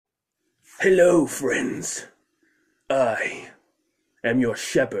Hello, friends. I am your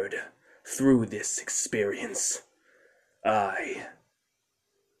shepherd through this experience. I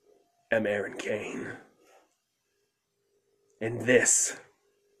am Aaron Kane. And this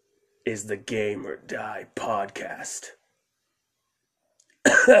is the Game or Die podcast.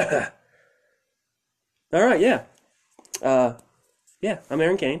 Alright, yeah. I'm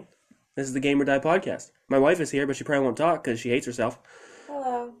Aaron Kane. This is the Game or Die podcast. My wife is here, but she probably won't talk because she hates herself.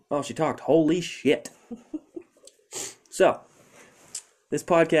 Hello. Oh, she talked. Holy shit. So, this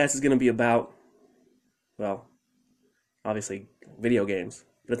podcast is going to be about, well, obviously, video games.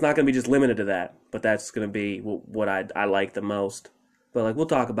 But it's not going to be just limited to that. But that's going to be what I like the most. But, we'll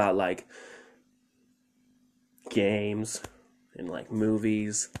talk about, games and,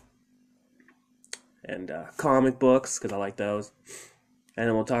 movies and comic books, because I like those. And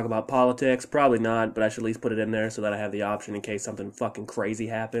then we'll talk about politics. Probably not, but I should at least put it in there so that I have the option in case something fucking crazy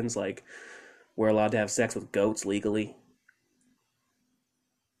happens, like we're allowed to have sex with goats legally.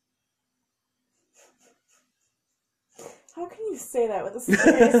 How can you say that with a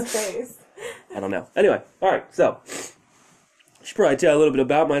serious face? I don't know. Anyway, alright, so I should probably tell a little bit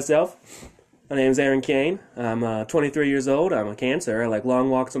about myself. My name's Aaron Kane. I'm 23 years old. I'm a Cancer. I like long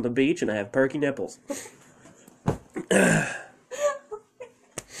walks on the beach, and I have perky nipples.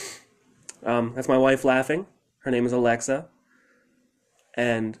 That's my wife laughing. Her name is Alexa.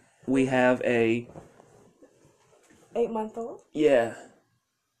 And we have a... 8-month-old? Yeah.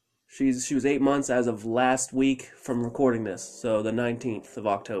 She was 8 months as of last week from recording this, so the 19th of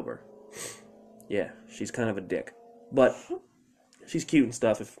October. Yeah, she's kind of a dick. But she's cute and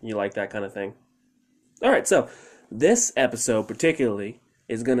stuff if you like that kind of thing. Alright, so this episode particularly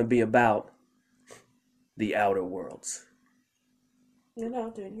is going to be about the Outer Worlds.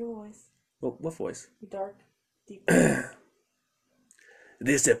 No, do it in your voice. What voice? Your dark, deep.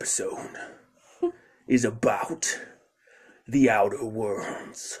 This episode is about the Outer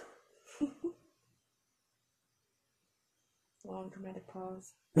Worlds. Long dramatic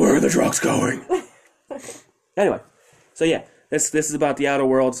pause. Where are the trucks going? Anyway, so yeah, this is about the Outer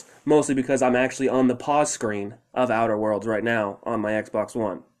Worlds, mostly because I'm actually on the pause screen of Outer Worlds right now on my Xbox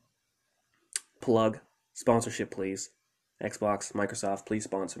One. Plug. Sponsorship, please. Xbox, Microsoft, please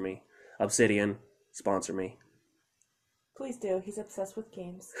sponsor me. Obsidian, sponsor me. Please do. He's obsessed with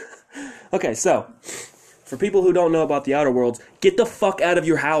games. Okay, so, for people who don't know about the Outer Worlds, get the fuck out of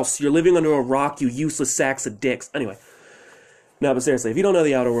your house. You're living under a rock, you useless sacks of dicks. Anyway. No, but seriously, if you don't know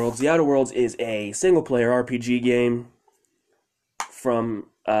the Outer Worlds is a single-player RPG game from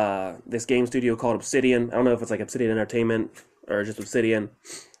this game studio called Obsidian. I don't know if it's like Obsidian Entertainment or just Obsidian.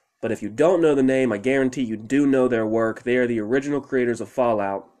 But if you don't know the name, I guarantee you do know their work. They are the original creators of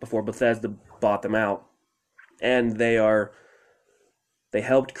Fallout before Bethesda bought them out. And they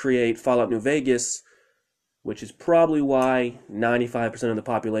helped create Fallout New Vegas, which is probably why 95% of the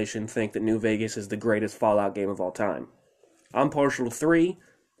population think that New Vegas is the greatest Fallout game of all time. I'm partial to 3.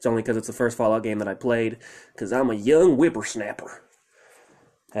 It's only because it's the first Fallout game that I played, because I'm a young whippersnapper,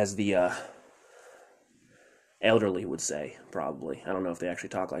 as the elderly would say, probably. I don't know if they actually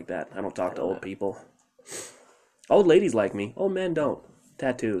talk like that. I don't talk to old people. Old ladies like me. Old men don't.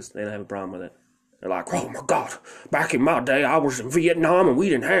 Tattoos. They don't have a problem with it. They're like, oh my god, back in my day I was in Vietnam and we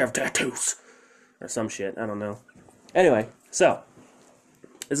didn't have tattoos. Or some shit. I don't know. Anyway, so,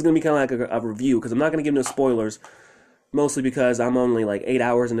 this is going to be kind of like a review, because I'm not going to give no spoilers, mostly because I'm only 8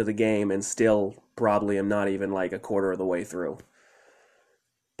 hours into the game and still probably am not even a quarter of the way through.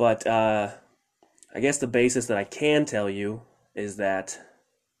 But, I guess the basis that I can tell you is that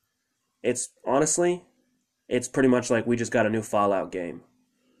it's pretty much like we just got a new Fallout game.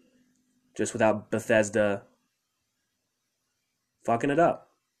 Just without Bethesda fucking it up,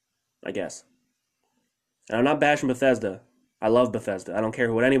 I guess. And I'm not bashing Bethesda. I love Bethesda. I don't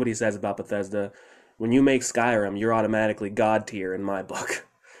care what anybody says about Bethesda. When you make Skyrim, you're automatically God tier in my book.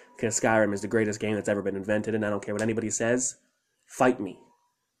 Because Skyrim is the greatest game that's ever been invented, and I don't care what anybody says. Fight me.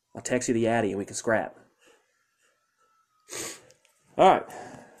 I'll text you the Addy and we can scrap. Alright,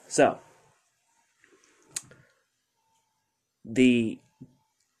 so. The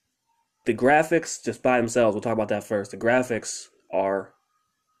graphics, just by themselves, we'll talk about that first. The graphics are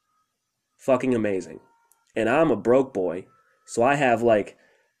fucking amazing. And I'm a broke boy, so I have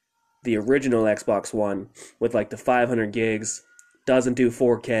the original Xbox One with the 500 gigs, doesn't do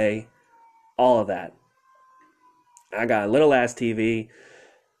 4K, all of that. I got a little ass TV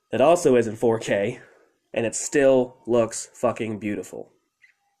that also isn't 4K, and it still looks fucking beautiful.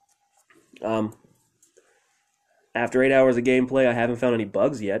 After 8 hours of gameplay, I haven't found any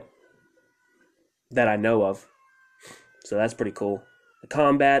bugs yet that I know of, so that's pretty cool. The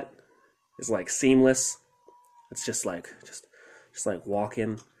combat is like seamless. It's just like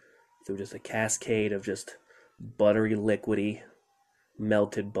walking through just a cascade of just buttery, liquidy,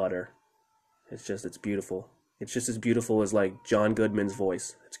 melted butter. It's beautiful. It's just as beautiful as like John Goodman's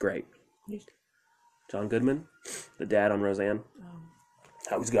voice. It's great. John Goodman, the dad on Roseanne.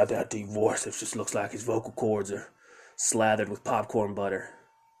 How he's got that deep voice. It just looks like his vocal cords are slathered with popcorn butter.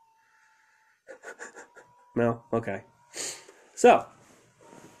 No? Okay. So,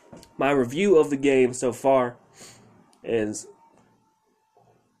 my review of the game so far is,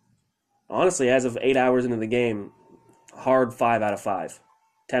 honestly, as of 8 hours into the game, hard 5 out of 5.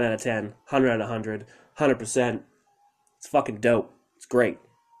 10 out of 10. 100 out of 100. 100%. It's fucking dope. It's great.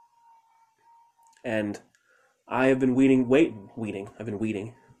 And I have been I've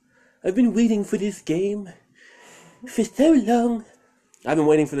been waiting for this game for so long. I've been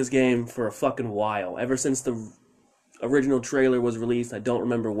waiting for this game for a fucking while. Ever since the original trailer was released. I don't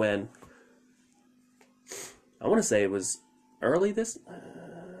remember when. I want to say it was early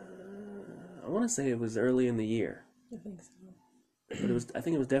in the year. I think so. But I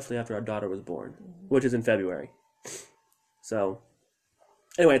think it was definitely after our daughter was born, which is in February. So,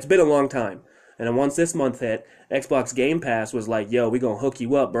 anyway, it's been a long time. And then once this month hit, Xbox Game Pass was like, yo, we gonna hook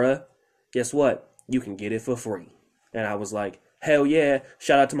you up, bruh. Guess what? You can get it for free. And I was like, hell yeah.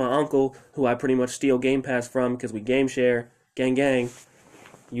 Shout out to my uncle, who I pretty much steal Game Pass from because we game share. Gang, gang.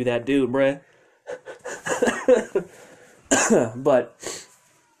 You that dude, bruh. But,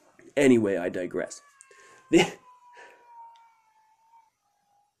 anyway, I digress.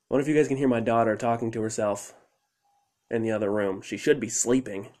 What if you guys can hear my daughter talking to herself in the other room? She should be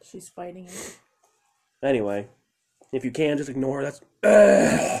sleeping. She's fighting it. Anyway, if you can, just ignore her.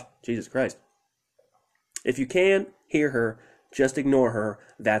 That's... Jesus Christ. If you can hear her, just ignore her.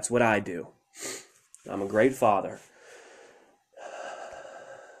 That's what I do. I'm a great father.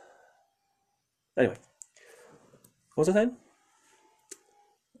 Anyway. What was I saying?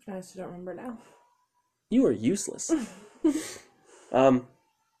 I just don't remember now. You are useless. I've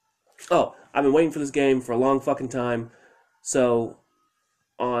been waiting for this game for a long fucking time. So,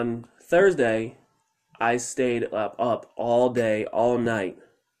 on Thursday, I stayed up all day, all night.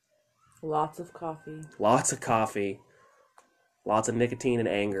 Lots of coffee. Lots of coffee. Lots of nicotine and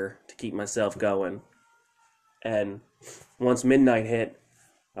anger to keep myself going. And once midnight hit,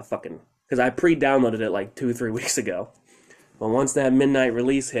 because I pre-downloaded it like 2-3 weeks ago. But once that midnight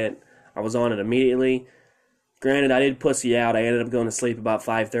release hit, I was on it immediately. Granted, I did pussy out. I ended up going to sleep about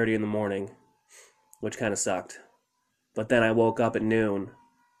 5:30 in the morning, which kind of sucked. But then I woke up at noon,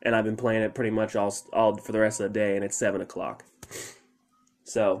 and I've been playing it pretty much all for the rest of the day, and it's 7 o'clock.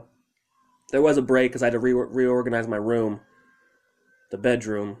 So, there was a break because I had to reorganize my room, the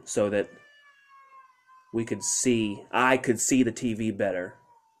bedroom, so that I could see the TV better.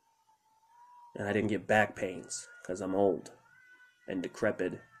 And I didn't get back pains, because I'm old and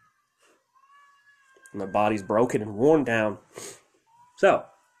decrepit. My body's broken and worn down. So,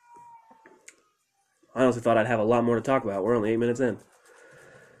 I honestly thought I'd have a lot more to talk about. We're only 8 minutes in.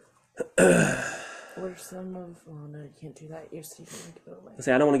 What are some of... Oh, no, you can't do that. You're sleeping. Give it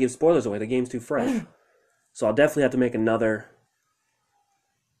away. I don't want to give spoilers away. The game's too fresh. So I'll definitely have to make another,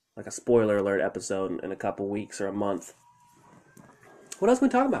 like a spoiler alert episode in a couple weeks or a month. What else can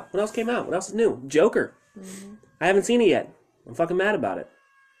we talk about? What else came out? What else is new? Joker. Mm-hmm. I haven't seen it yet. I'm fucking mad about it.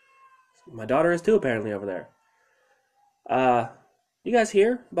 My daughter is too, apparently, over there. You guys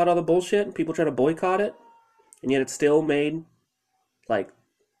hear about all the bullshit? People trying to boycott it? And yet it still made, like,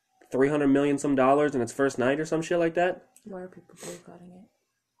 $300 million some dollars in its first night or some shit like that? Why are people boycotting it?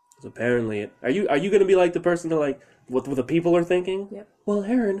 Because apparently Are you going to be like the person to, like, what the people are thinking? Yep. Well,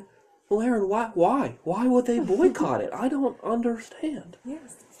 Aaron, why? Why would they boycott it? I don't understand.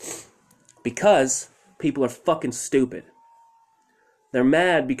 Yes. Because people are fucking stupid. They're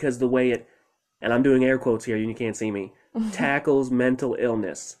mad because the way it, and I'm doing air quotes here, you can't see me, tackles mental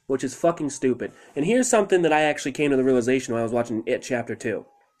illness, which is fucking stupid. And here's something that I actually came to the realization when I was watching It Chapter 2.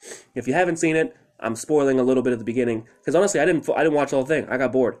 If you haven't seen it, I'm spoiling a little bit at the beginning, because honestly, I didn't watch the whole thing. I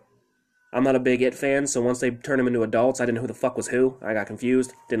got bored. I'm not a big It fan, so once they turned them into adults, I didn't know who the fuck was who. I got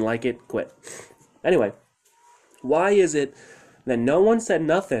confused, didn't like it, quit. Anyway, why is it that no one said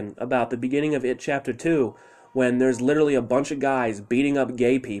nothing about the beginning of It Chapter 2 when there's literally a bunch of guys beating up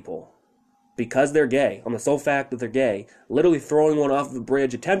gay people because they're gay, on the sole fact that they're gay, literally throwing one off the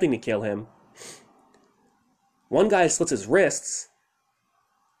bridge, attempting to kill him. One guy slits his wrists,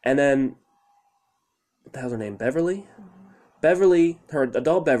 and then, what the hell's her name, Beverly? Beverly, her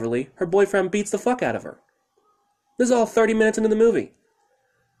adult Beverly, her boyfriend beats the fuck out of her. This is all 30 minutes into the movie.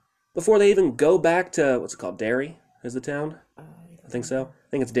 Before they even go back to, what's it called, Derry is the town? think so. I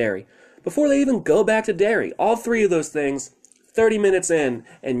think it's Derry. Before they even go back to Derry, all three of those things, 30 minutes in,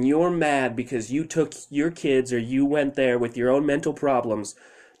 and you're mad because you took your kids or you went there with your own mental problems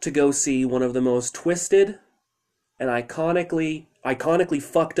to go see one of the most twisted and iconically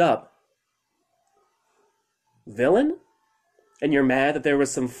fucked up villain? And you're mad that there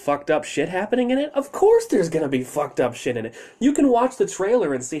was some fucked up shit happening in it? Of course there's gonna be fucked up shit in it. You can watch the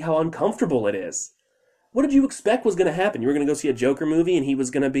trailer and see how uncomfortable it is. What did you expect was gonna happen? You were gonna go see a Joker movie and he was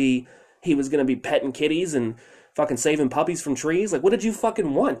gonna be petting kitties and fucking saving puppies from trees? Like, what did you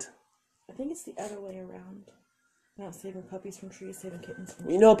fucking want? I think it's the other way around. Not saving puppies from trees, saving kittens from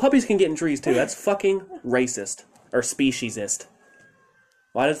trees. You know, puppies can get in trees too. That's fucking racist. Or speciesist.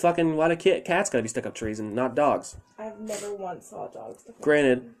 Why do cats gotta be stuck up trees and not dogs? I've never once saw dogs.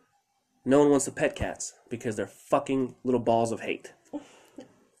 Granted, no one wants to pet cats because they're fucking little balls of hate.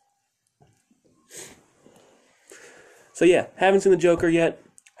 So yeah, haven't seen the Joker yet.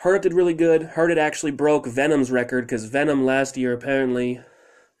 Heard it did really good. Heard it actually broke Venom's record because Venom last year apparently,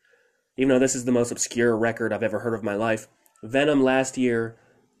 even though this is the most obscure record I've ever heard of my life, Venom last year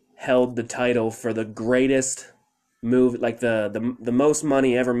held the title for the greatest movie, like the most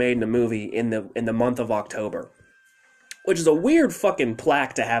money ever made in a movie in the month of October, which is a weird fucking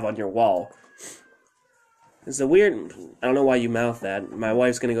plaque to have on your wall. It's a weird. I don't know why you mouth that. My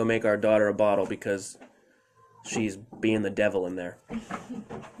wife's gonna go make our daughter a bottle because she's being the devil in there.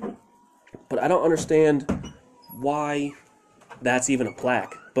 But I don't understand why that's even a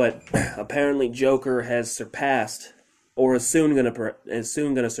plaque. But apparently Joker has surpassed, or is soon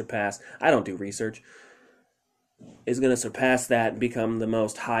gonna surpass. I don't do research. Is gonna surpass that and become the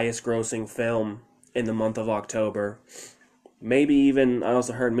most highest grossing film in the month of October. Maybe even, I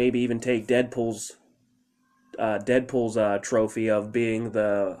also heard, maybe even take Deadpool's trophy of being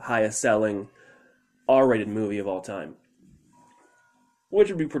the highest selling R-rated movie of all time, which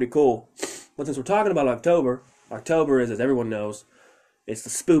would be pretty cool. But since we're talking about October is, as everyone knows, it's the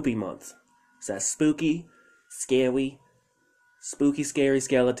spoopy month. It's that spooky, scary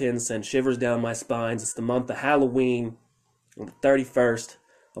skeletons send shivers down my spines. It's the month of Halloween, on the 31st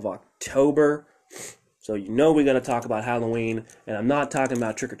of October. So you know we're going to talk about Halloween, and I'm not talking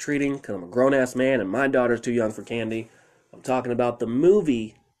about trick-or-treating because I'm a grown-ass man and my daughter's too young for candy. I'm talking about the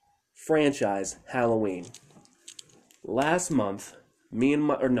movie franchise Halloween. Last year, me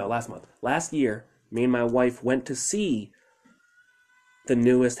and my wife went to see the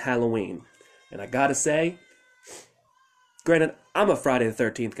newest Halloween. And I gotta say, granted, I'm a Friday the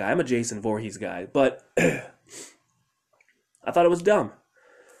 13th guy, I'm a Jason Voorhees guy, but I thought it was dumb.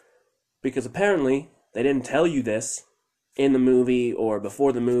 Because apparently, they didn't tell you this in the movie or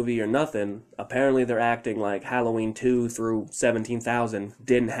before the movie or nothing. Apparently they're acting like Halloween 2 through 17,000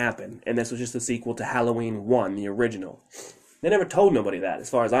 didn't happen. And this was just a sequel to Halloween 1, the original. They never told nobody that, as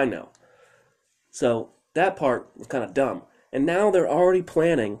far as I know. So, that part was kind of dumb. And now they're already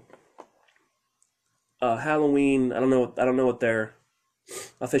planning Halloween. I don't know what their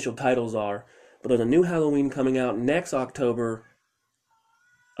official titles are, but there's a new Halloween coming out next October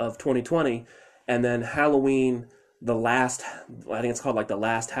of 2020, and then Halloween, I think it's called like the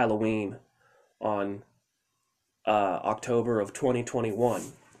last Halloween on October of 2021.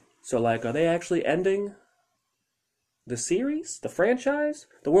 So like, are they actually ending the series, the franchise?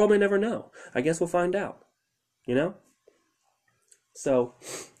 The world may never know. I guess we'll find out, you know? So,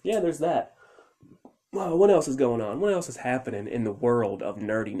 yeah, there's that. Well, what else is going on? What else is happening in the world of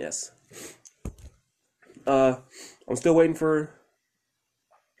nerdiness? I'm still waiting for...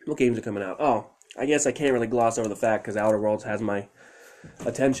 What games are coming out? Oh, I guess I can't really gloss over the fact because Outer Worlds has my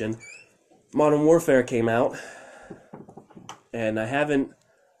attention. Modern Warfare came out, and I haven't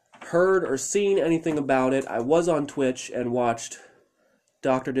heard or seen anything about it. I was on Twitch and watched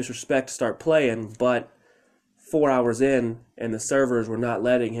Dr. Disrespect start playing, but 4 hours in, and the servers were not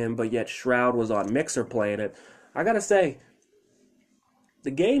letting him, but yet Shroud was on Mixer playing it. I gotta say,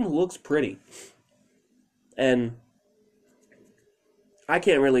 the game looks pretty. And I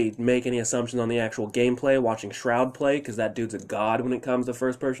can't really make any assumptions on the actual gameplay watching Shroud play, because that dude's a god when it comes to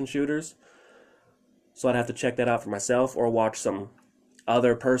first-person shooters. So I'd have to check that out for myself, or watch some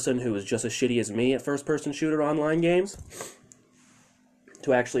other person who is just as shitty as me at first-person shooter online games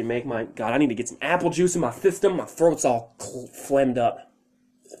to actually make my... God, I need to get some apple juice in my system. My throat's all phlegmed up.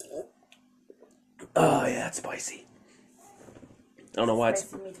 Oh, yeah, it's spicy. I don't know why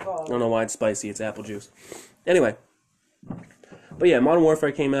it's spicy. It's apple juice. Anyway. But yeah, Modern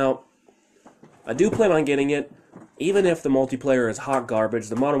Warfare came out. I do plan on getting it. Even if the multiplayer is hot garbage,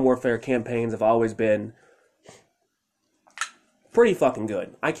 the Modern Warfare campaigns have always been pretty fucking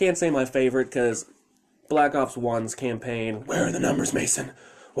good. I can't say my favorite because Black Ops 1's campaign. Where are the numbers, Mason?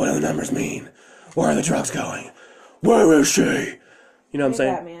 What do the numbers mean? Where are the drugs going? Where is she? You know what I'm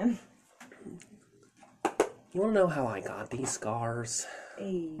saying? Batman. You want to know how I got these scars?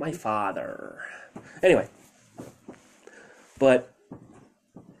 Hey. My father. Anyway. But...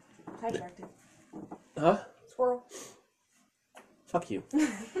 Hijacked it. Huh? Squirrel. Fuck you.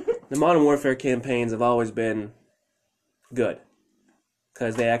 The Modern Warfare campaigns have always been good.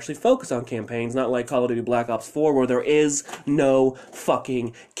 Because they actually focus on campaigns, not like Call of Duty Black Ops 4, where there is no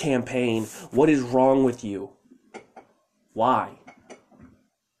fucking campaign. What is wrong with you? Why?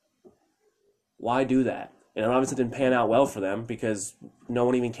 Why do that? And it obviously didn't pan out well for them, because no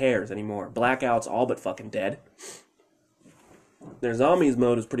one even cares anymore. Blackout's all but fucking dead. Their zombies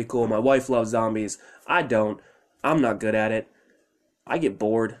mode is pretty cool. My wife loves zombies. I don't. I'm not good at it. I get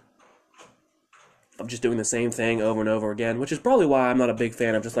bored of just doing the same thing over and over again, which is probably why I'm not a big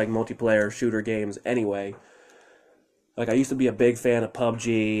fan of just like multiplayer shooter games anyway. Like, I used to be a big fan of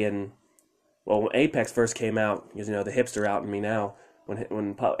PUBG, and, well, when Apex first came out, because, you know, the hipster out in me now,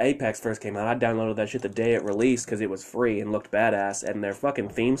 when Apex first came out, I downloaded that shit the day it released because it was free and looked badass, and their fucking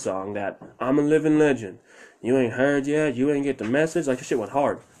theme song, that I'm a living legend, you ain't heard yet, you ain't get the message, like, the shit went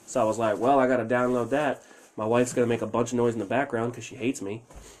hard. So I was like, well, I gotta download that. My wife's gonna make a bunch of noise in the background because she hates me.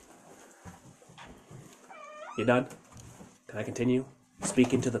 You done? Can I continue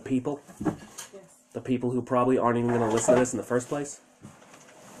speaking to the people? Yes. The people who probably aren't even going to listen to this in the first place?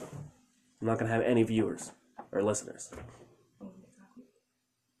 I'm not going to have any viewers or listeners.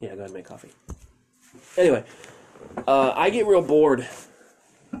 Yeah, go ahead and make coffee. Anyway, I get real bored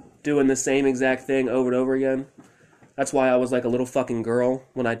doing the same exact thing over and over again. That's why I was like a little fucking girl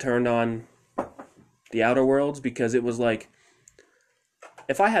when I turned on The Outer Worlds, because it was like,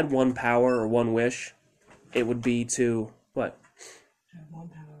 if I had one power or one wish, it would be to, what? Have one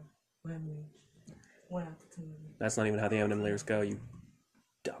power, one wish, one opportunity. That's not even how the Eminem lyrics go, you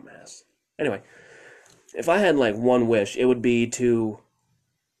dumbass. Anyway, if I had like one wish, it would be to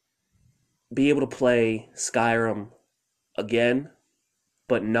be able to play Skyrim again,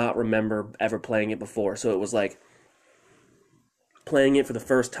 but not remember ever playing it before. So it was like playing it for the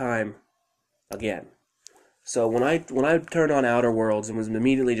first time again. So when I turned on Outer Worlds and was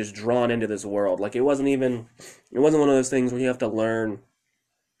immediately just drawn into this world, like it wasn't one of those things where you have to learn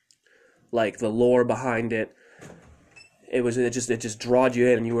like the lore behind it. It just drawed you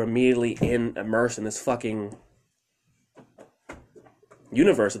in, and you were immediately immersed in this fucking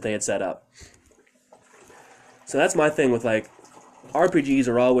universe that they had set up. So that's my thing with, like, RPGs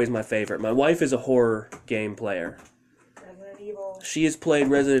are always my favorite. My wife is a horror game player. Resident Evil. She has played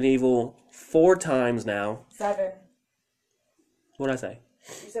Resident Evil 4 times now. 7. What'd I say?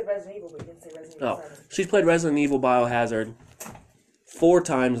 You said Resident Evil, but you didn't say Resident Evil 7. She's played Resident Evil Biohazard 4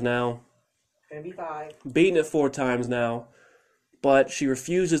 times now. Gonna be 5. Beaten it 4 times now. But she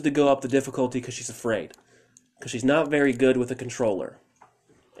refuses to go up the difficulty because she's afraid. Because she's not very good with a controller.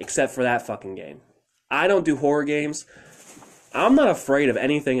 Except for that fucking game. I don't do horror games. I'm not afraid of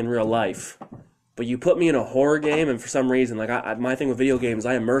anything in real life. But you put me in a horror game, and for some reason, like, my thing with video games,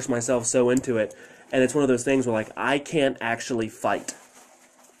 I immerse myself so into it, and it's one of those things where, like, I can't actually fight.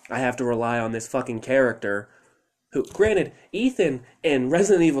 I have to rely on this fucking character, who, granted, Ethan in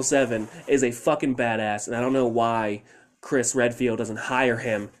Resident Evil 7 is a fucking badass, and I don't know why Chris Redfield doesn't hire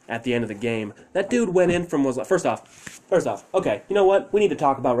him at the end of the game. That dude went in from, first off, okay, you know what? We need to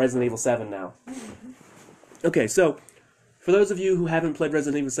talk about Resident Evil 7 now. Okay, so, for those of you who haven't played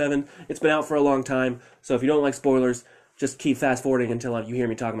Resident Evil 7, it's been out for a long time, so if you don't like spoilers, just keep fast-forwarding until you hear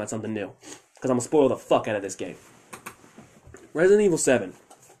me talking about something new. Because I'm going to spoil the fuck out of this game. Resident Evil 7.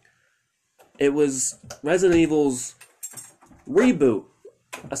 It was Resident Evil's reboot,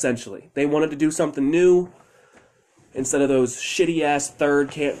 essentially. They wanted to do something new, instead of those shitty-ass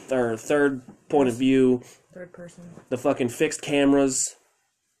third point of view, Third person. the fucking fixed cameras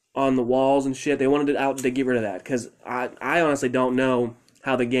on the walls and shit. They wanted to get rid of that, because I honestly don't know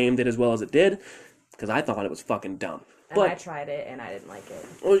how the game did as well as it did, because I thought it was fucking dumb. And But I tried it, and I didn't like it.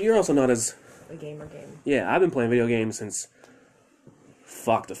 well, you're also not as... A gamer game. Yeah, I've been playing video games since...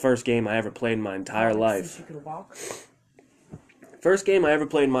 Fuck, the first game I ever played in my entire life. Since you could walk. First game I ever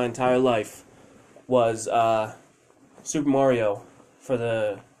played in my entire life was Super Mario for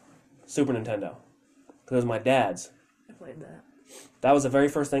the Super Nintendo. Because it was my dad's. I played that. That was the very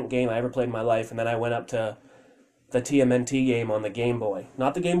first game I ever played in my life, and then I went up to the TMNT game on the Game Boy.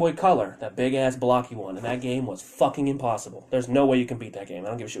 Not the Game Boy Color, that big-ass blocky one, and that game was fucking impossible. There's no way you can beat that game. I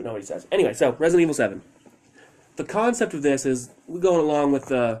don't give a shit what nobody says. Anyway, so, Resident Evil 7. The concept of this is, we're going along with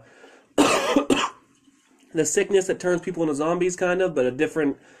the the sickness that turns people into zombies, kind of, but a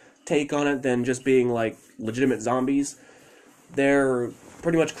different take on it than just being like legitimate zombies. They're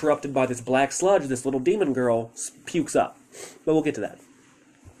pretty much corrupted by this black sludge this little demon girl pukes up. But we'll get to that.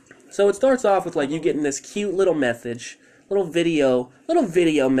 So it starts off with like you getting this cute little message, little video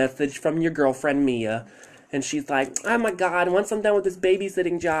message from your girlfriend Mia, and she's like, "Oh my God, once I'm done with this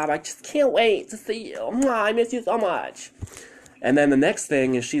babysitting job, I just can't wait to see you. Mwah, I miss you so much." And then the next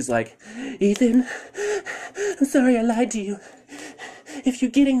thing is she's like, "Ethan, I'm sorry I lied to you. If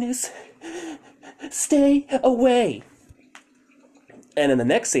you're getting this, stay away." And in the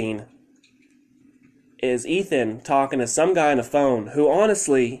next scene is Ethan talking to some guy on the phone who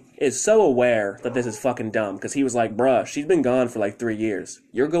honestly is so aware that this is fucking dumb, because he was like, "Bruh, she's been gone for like 3 years.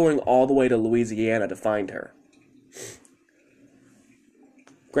 You're going all the way to Louisiana to find her."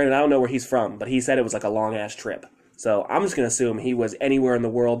 Granted, I don't know where he's from, but he said it was like a long-ass trip. So I'm just going to assume he was anywhere in the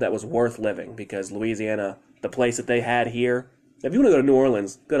world that was worth living, because Louisiana, the place that they had here, if you want to go to New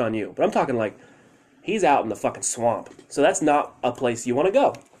Orleans, good on you. But I'm talking like, he's out in the fucking swamp. So that's not a place you want to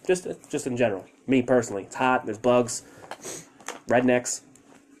go. Just in general. Me personally. It's hot, there's bugs, rednecks,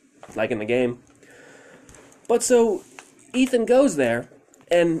 like in the game. But so, Ethan goes there,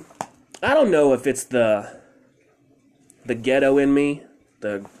 and I don't know if it's the ghetto in me,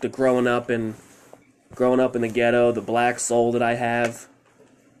 the growing up in the ghetto, the black soul that I have.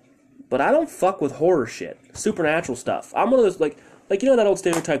 But I don't fuck with horror shit, supernatural stuff. I'm one of those, like you know that old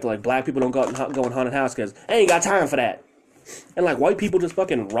stereotype that like black people don't go in haunted house because I ain't got time for that. And like white people just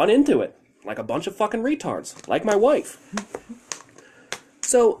fucking run into it like a bunch of fucking retards, like my wife.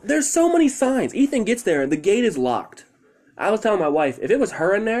 So there's so many signs. Ethan gets there and the gate is locked. I was telling my wife, if it was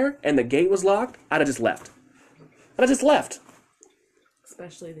her in there and the gate was locked, I'd have just left.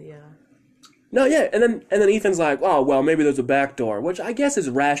 Especially the No, yeah, and then Ethan's like, "Oh, well, maybe there's a back door," which I guess is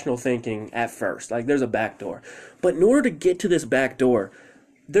rational thinking at first. Like, there's a back door. But in order to get to this back door,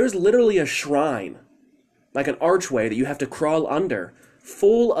 there's literally a shrine, like an archway that you have to crawl under,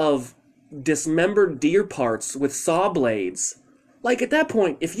 full of dismembered deer parts with saw blades. Like, at that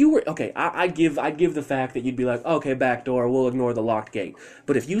point, if you were... Okay, I'd give the fact that you'd be like, "Okay, back door, we'll ignore the locked gate."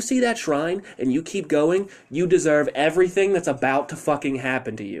 But if you see that shrine and you keep going, you deserve everything that's about to fucking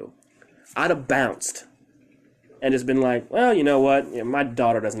happen to you. I'd have bounced and just been like, "Well, you know what? Yeah, my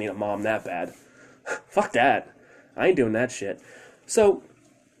daughter doesn't need a mom that bad. Fuck that. I ain't doing that shit." So,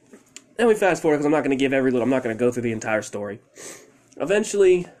 then we fast forward because I'm not going to give I'm not going to go through the entire story.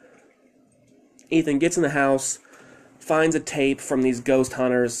 Eventually, Ethan gets in the house, finds a tape from these ghost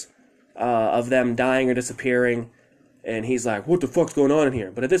hunters of them dying or disappearing, and he's like, "What the fuck's going on in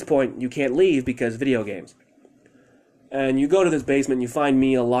here?" But at this point, you can't leave because video games. And you go to this basement and you find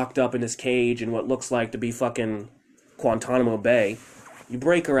Mia locked up in this cage in what looks like to be fucking Guantanamo Bay. You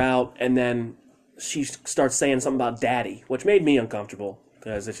break her out, and then she starts saying something about daddy, which made me uncomfortable,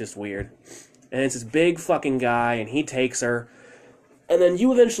 because it's just weird. And it's this big fucking guy, and he takes her. And then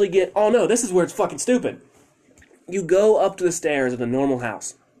you eventually get, oh no, this is where it's fucking stupid. You go up to the stairs of the normal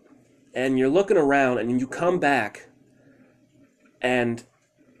house, and you're looking around, and you come back, and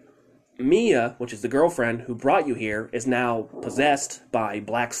Mia, which is the girlfriend who brought you here, is now possessed by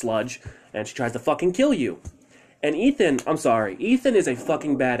black sludge, and she tries to fucking kill you. And Ethan is a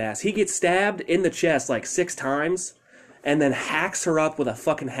fucking badass. He gets stabbed in the chest like 6 times, and then hacks her up with a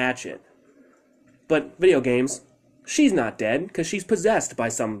fucking hatchet. But video games, she's not dead, because she's possessed by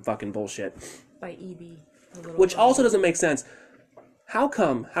some fucking bullshit. by Evie. Which also doesn't make sense. How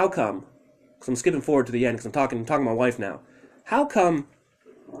come, because I'm skipping forward to the end, because I'm talking to my wife now. How come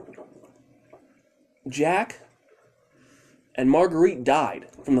Jack and Marguerite died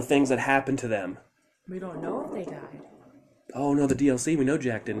from the things that happened to them? We don't know if they died. Oh no, the DLC, we know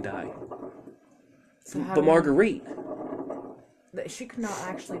Jack didn't die. So But Marguerite... She could not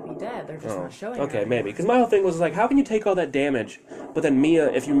actually be dead. They're just not showing Okay, her. maybe. Because my whole thing was like, how can you take all that damage, but then Mia,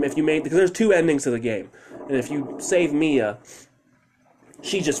 if you made... Because there's 2 endings to the game. And if you save Mia,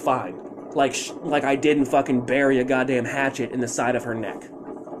 she's just fine. Like I didn't fucking bury a goddamn hatchet in the side of her neck.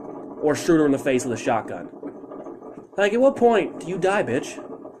 Or shoot her in the face with a shotgun. Like, at what point do you die, bitch?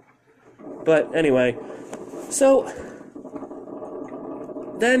 But anyway, so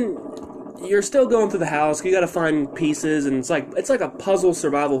then you're still going through the house. You gotta find pieces, and it's like a puzzle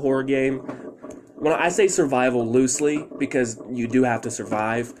survival horror game. When I say survival loosely, because you do have to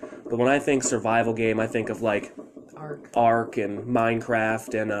survive, but when I think survival game, I think of like Ark and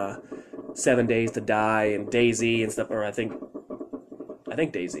Minecraft and 7 Days to Die and DayZ and stuff. Or I think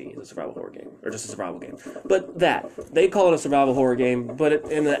DayZ is a survival horror game, or just a survival game. But they call it a survival horror game. But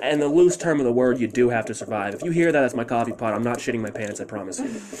in the loose term of the word, you do have to survive. If you hear that, that's my coffee pot. I'm not shitting my pants. I promise you.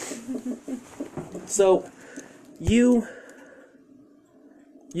 So, you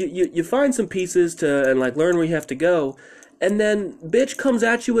You find some pieces to and like learn where you have to go, and then bitch comes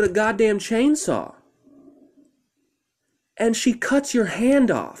at you with a goddamn chainsaw, and she cuts your hand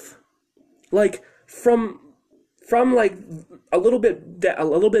off, like from like a little bit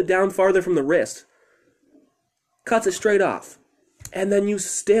down farther from the wrist, cuts it straight off, and then you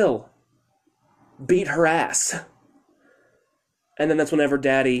still beat her ass. And then that's whenever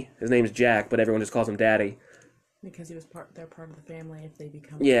Daddy, his name's Jack, but everyone just calls him Daddy. Because they're part of the family if they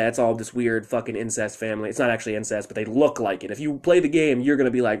become... Yeah, it's all this weird fucking incest family. It's not actually incest, but they look like it. If you play the game, you're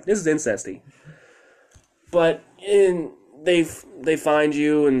gonna be like, this is incesty. But they find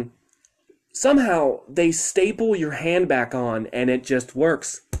you, and somehow they staple your hand back on, and it just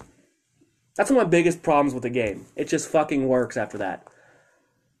works. That's one of my biggest problems with the game. It just fucking works after that.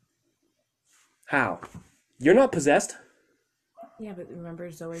 How? You're not possessed? Yeah, but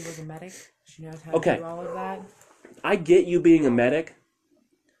remember Zoe was a medic? She knows how to do all of that. I get you being a medic,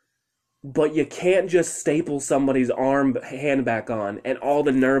 but you can't just staple somebody's hand back on and all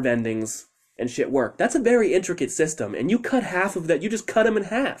the nerve endings and shit work. That's a very intricate system, and you cut half of that, you just cut them in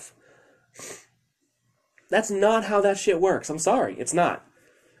half. That's not how that shit works. I'm sorry, it's not.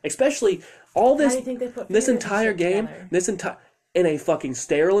 Especially all this, this entire game, in a fucking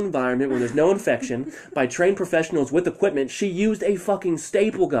sterile environment where there's no infection, by trained professionals with equipment, she used a fucking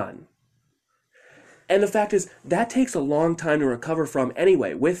staple gun. And the fact is, that takes a long time to recover from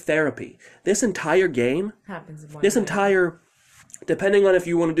anyway, with therapy. This entire game, depending on if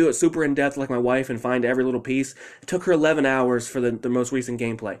you want to do it super in-depth like my wife and find every little piece, it took her 11 hours for the most recent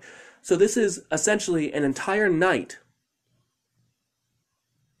gameplay. So this is essentially an entire night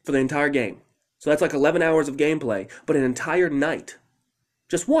for the entire game. So that's like 11 hours of gameplay, but an entire night.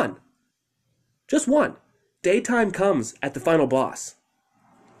 Just one. Just one. Daytime comes at the final boss.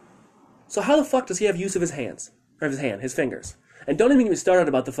 So how the fuck does he have use of his hands? Or his fingers? And don't even get me started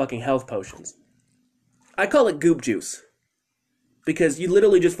about the fucking health potions. I call it goop juice. Because you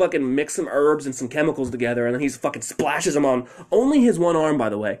literally just fucking mix some herbs and some chemicals together, and then he fucking splashes them on only his one arm, by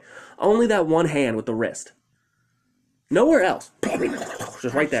the way. Only that one hand with the wrist. Nowhere else.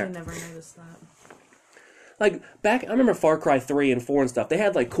 Just right there. I never noticed that. Like, I remember Far Cry 3 and 4 and stuff, they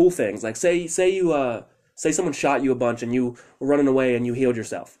had, like, cool things. Like, say someone shot you a bunch and you were running away and you healed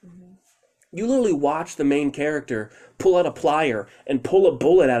yourself. Mm-hmm. You literally watch the main character pull out a plier and pull a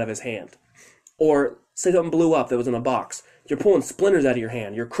bullet out of his hand. Or say something blew up that was in a box. You're pulling splinters out of your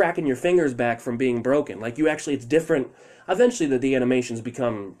hand. You're cracking your fingers back from being broken. Like, it's different. Eventually, the animations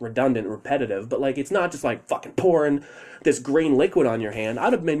become redundant, repetitive, but, like, it's not just, like, fucking pouring this green liquid on your hand.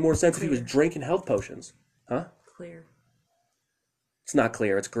 I'd have made more sense if he was drinking health potions. Huh? Clear. It's not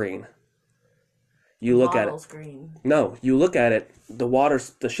clear. It's green. You look at it. Green. No, you look at it. The water,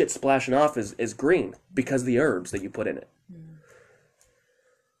 the shit splashing off is green because of the herbs that you put in it.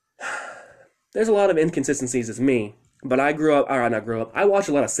 There's a lot of inconsistencies as me, but I watch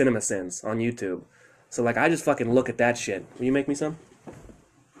a lot of CinemaSins on YouTube. So, like, I just fucking look at that shit. Will you make me some?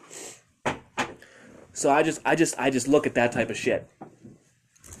 So I just look at that type of shit.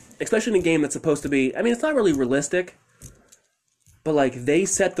 Especially in a game that's supposed to be, I mean, it's not really realistic, but, like, they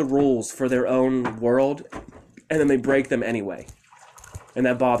set the rules for their own world, and then they break them anyway. And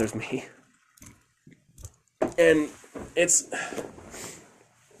that bothers me. And it's...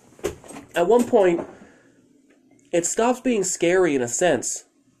 At one point, it stops being scary in a sense,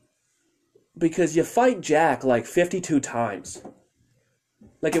 because you fight Jack, like, 52 times.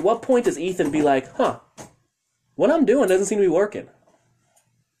 Like, at what point does Ethan be like, what I'm doing doesn't seem to be working?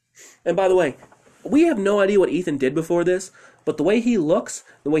 And by the way, we have no idea what Ethan did before this, but the way he looks,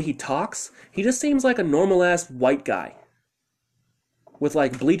 the way he talks, he just seems like a normal-ass white guy. With,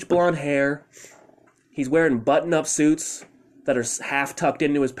 like, bleach blonde hair. He's wearing button-up suits that are half tucked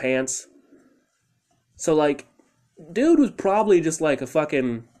into his pants. So, like, dude was probably just, like, a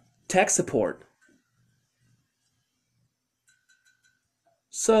fucking tech support.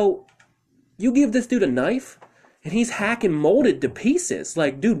 So, you give this dude a knife, and he's hacking molded to pieces.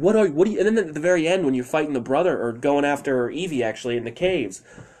 Like, dude, what are you... And then at the very end, when you're fighting the brother, or going after Evie, actually, in the caves,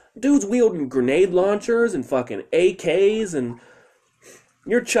 dude's wielding grenade launchers and fucking AKs, and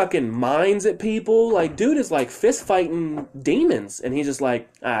you're chucking mines at people. Like, dude is, like, fist-fighting demons, and he's just like,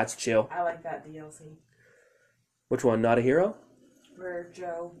 it's chill. I like that DLC. Which one? Not a Hero? Where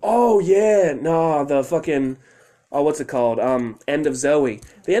Joe... Oh, yeah! No, the fucking... Oh, what's it called? End of Zoe.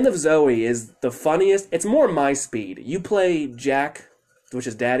 The End of Zoe is the funniest. It's more my speed. You play Jack, which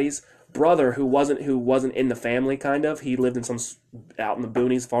is Daddy's brother, who wasn't in the family, kind of. He lived in out in the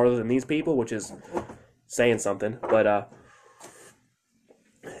boonies farther than these people, which is saying something. But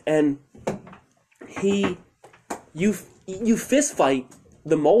and you fist fight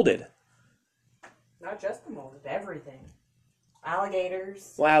The molded. Not just the mold, everything.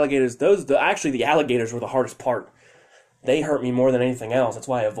 Alligators. Well, alligators, actually the alligators were the hardest part. They hurt me more than anything else. That's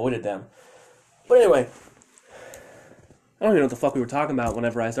why I avoided them. But anyway, I don't even know what the fuck we were talking about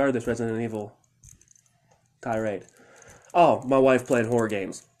whenever I started this Resident Evil tirade. Oh, my wife playing horror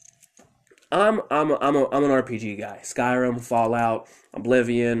games. I'm an RPG guy. Skyrim, Fallout,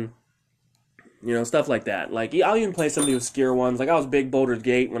 Oblivion, stuff like that. Like, I'll even play some of the obscure ones. Like, I was big Baldur's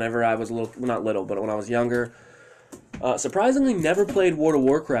Gate whenever I was not little, but when I was younger. Surprisingly, never played World of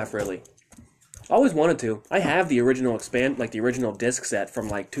Warcraft, really. Always wanted to. I have the original the original disc set from,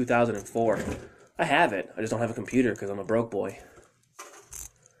 2004. I have it. I just don't have a computer because I'm a broke boy.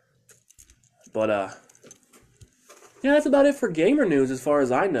 But, yeah, that's about it for gamer news as far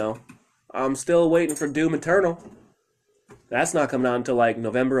as I know. I'm still waiting for Doom Eternal. That's not coming out until,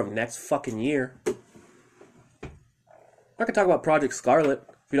 November of next fucking year. I could talk about Project Scarlet.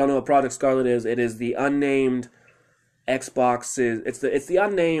 If you don't know what Project Scarlet is, it is the unnamed Xbox. It's the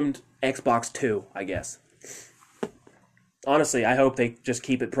unnamed Xbox 2, I guess. Honestly, I hope they just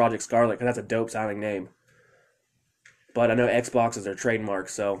keep it Project Scarlet, because that's a dope-sounding name. But I know Xbox is their trademark,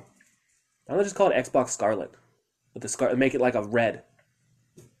 so why don't they just call it Xbox Scarlet? With the make it like a red.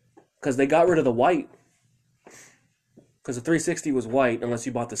 Because they got rid of the white. Because the 360 was white, unless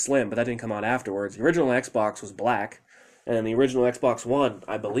you bought the Slim, but that didn't come out afterwards. The original Xbox was black, and the original Xbox One,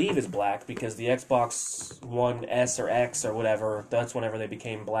 I believe, is black, because the Xbox One S or X or whatever, that's whenever they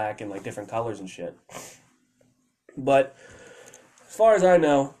became black in, different colors and shit. But, as far as I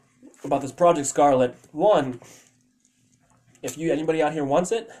know, about this Project Scarlet, one, if anybody out here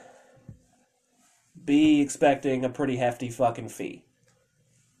wants it, be expecting a pretty hefty fucking fee.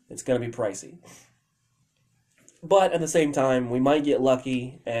 It's going to be pricey. But at the same time, we might get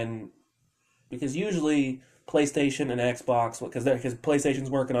lucky, and because usually PlayStation and Xbox, because PlayStation's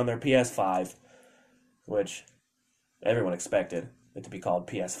working on their PS5, which everyone expected it to be called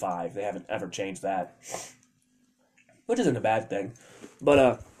PS5. They haven't ever changed that, which isn't a bad thing.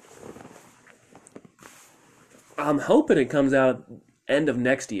 But I'm hoping it comes out end of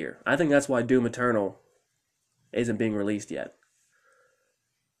next year. I think that's why Doom Eternal isn't being released yet.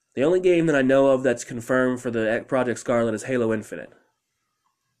 The only game that I know of that's confirmed for the Project Scarlet is Halo Infinite.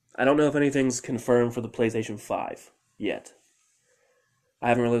 I don't know if anything's confirmed for the PlayStation 5 yet. I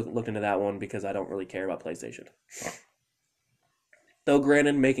haven't really looked into that one because I don't really care about PlayStation. Though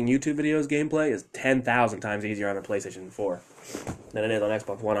granted, making YouTube videos gameplay is 10,000 times easier on a PlayStation 4 than it is on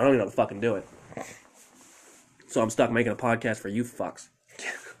Xbox One. I don't even know how to fucking do it. So I'm stuck making a podcast for you fucks.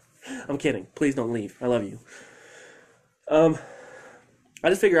 I'm kidding. Please don't leave. I love you. I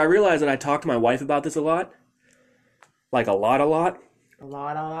just figure I realize that I talk to my wife about this a lot. A lot. A lot.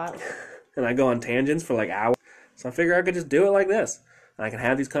 And I go on tangents for hours. So I figure I could just do it like this. And I can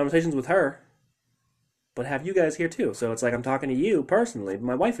have these conversations with her, but have you guys here too. So it's like I'm talking to you personally.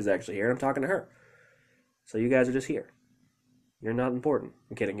 My wife is actually here and I'm talking to her. So you guys are just here. You're not important.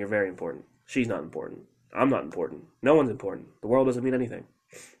 I'm kidding. You're very important. She's not important. I'm not important. No one's important. The world doesn't mean anything.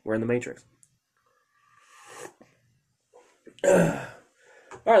 We're in the Matrix.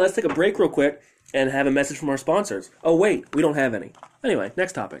 All right, let's take a break real quick and have a message from our sponsors. Oh, wait, we don't have any. Anyway,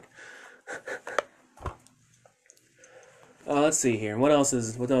 next topic. Let's see here. What else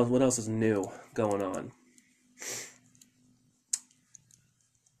is new going on?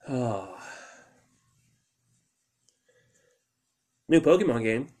 Oh. New Pokemon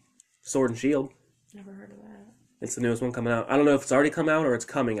game, Sword and Shield. Never heard of that. It's the newest one coming out. I don't know if it's already come out or it's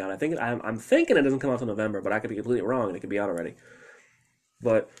coming out. I'm thinking it doesn't come out until November, but I could be completely wrong and it could be out already.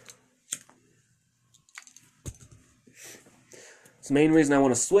 But it's the main reason I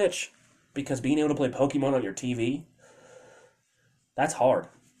want to switch, because being able to play Pokemon on your TV, that's hard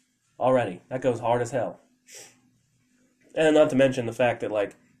already. That goes hard as hell. And not to mention the fact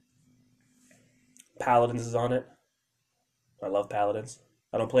that, Paladins is on it. I love Paladins.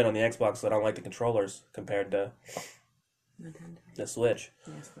 I don't play it on the Xbox, so I don't like the controllers compared to Nintendo. The Switch.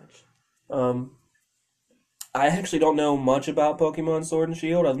 Yeah, Switch. I actually don't know much about Pokemon Sword and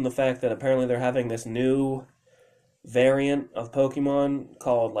Shield, other than the fact that apparently they're having this new variant of Pokemon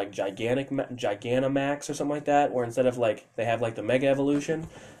called Gigantamax or something like that, where instead of they have the Mega Evolution,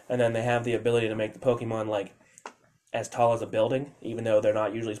 and then they have the ability to make the Pokemon as tall as a building, even though they're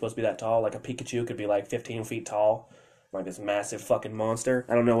not usually supposed to be that tall. Like a Pikachu could be 15 feet tall, like this massive fucking monster.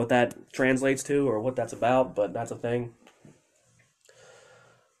 I don't know what that translates to or what that's about, but that's a thing.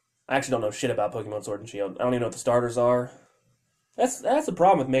 I actually don't know shit about Pokemon Sword and Shield. I don't even know what the starters are. That's the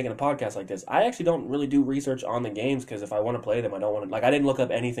problem with making a podcast like this. I actually don't really do research on the games, because if I want to play them, I don't want to... I didn't look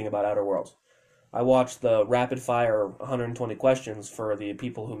up anything about Outer Worlds. I watched the rapid fire 120 questions for the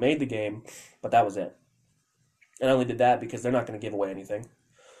people who made the game, but that was it. And I only did that because they're not going to give away anything.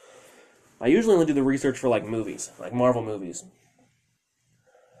 I usually only do the research for like movies, like Marvel movies.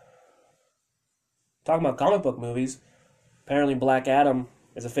 Talking about comic book movies, apparently Black Adam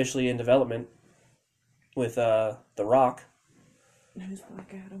is officially in development with The Rock. Who's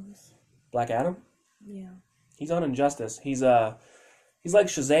Black Adams? Black Adam? Yeah. He's on Injustice. He's like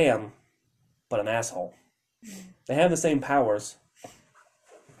Shazam, but an asshole. They have the same powers,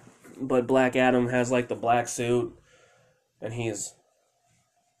 but Black Adam has like the black suit, and he's...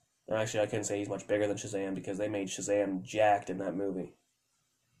 Actually, I couldn't say he's much bigger than Shazam because they made Shazam jacked in that movie.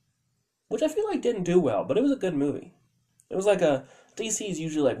 Which I feel like didn't do well, but it was a good movie. It was like a... DC is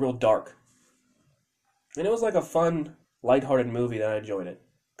usually like real dark. And it was like a fun, lighthearted movie that I enjoyed it.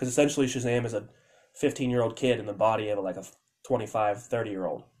 Because essentially Shazam is a 15-year-old kid in the body of like a 25,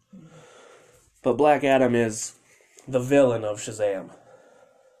 30-year-old. But Black Adam is the villain of Shazam.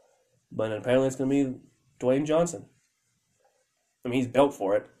 But apparently it's going to be Dwayne Johnson. I mean, he's built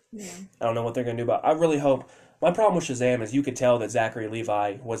for it. Yeah. I don't know what they're going to do about it. I really hope... My problem with Shazam is you could tell that Zachary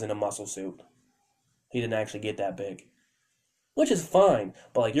Levi was in a muscle suit. He didn't actually get that big. Which is fine,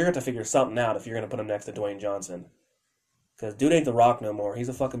 but like you're going to have to figure something out if you're going to put him next to Dwayne Johnson. Because dude ain't The Rock no more. He's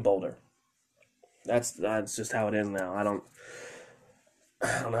a fucking boulder. That's just how it is now. I don't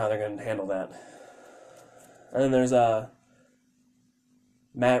know how they're going to handle that. And then there's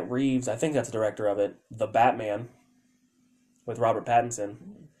Matt Reeves. I think that's the director of it. The Batman with Robert Pattinson.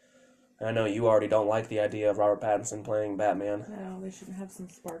 And I know you already don't like the idea of Robert Pattinson playing Batman. No, they shouldn't have some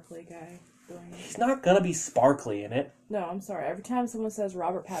sparkly guy doing it. He's not going to be sparkly in it. No, I'm sorry. Every time someone says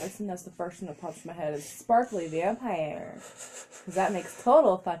Robert Pattinson, that's the first thing that pops in my head is sparkly vampire. Because that makes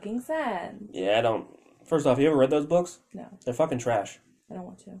total fucking sense. Yeah, I don't... First off, you ever read those books? No, They're fucking trash. I don't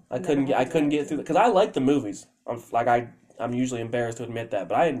want to. I couldn't get through because I like the movies. I'm usually embarrassed to admit that,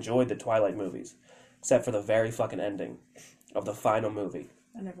 but I enjoyed the Twilight movies, except for the very fucking ending of the final movie.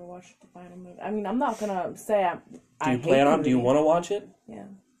 I never watched the final movie. I mean, I'm not gonna say Do you want to watch it? Yeah,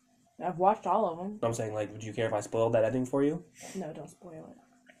 I've watched all of them. I'm saying, like, would you care if I spoiled that ending for you? No, don't spoil it.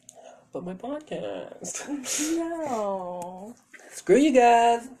 But my podcast. No. Screw you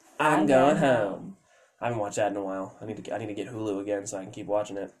guys. I'm going home. I haven't watched that in a while. I need to get Hulu again so I can keep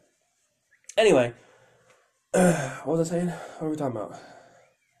watching it. Anyway, what was I saying? What were we talking about?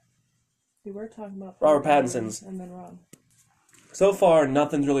 We were talking about Robert Pattinson's. And then Ron. So far,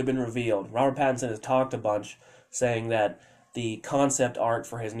 nothing's really been revealed. Robert Pattinson has talked a bunch, saying that the concept art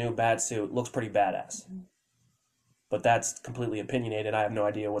for his new Batsuit looks pretty badass. Mm-hmm. But that's completely opinionated. I have no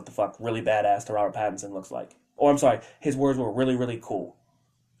idea what the fuck really badass to Robert Pattinson looks like. Or, I'm sorry, his words were really, really cool.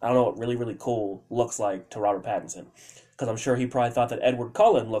 I don't know what really, really cool looks like to Robert Pattinson. Because I'm sure he probably thought that Edward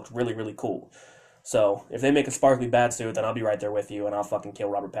Cullen looked really, really cool. So, if they make a sparkly Batsuit, then I'll be right there with you, and I'll fucking kill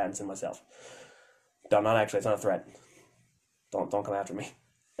Robert Pattinson myself. No, not actually. It's not a threat. Don't come after me.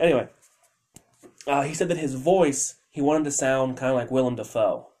 Anyway, he said that his voice, he wanted to sound kind of like Willem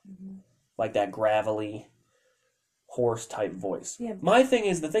Dafoe. Mm-hmm. Like that gravelly, horse-type voice. Yeah. My thing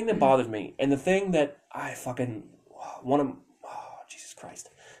is, the thing that bothered me, and the thing that I fucking want to... Oh, Jesus Christ.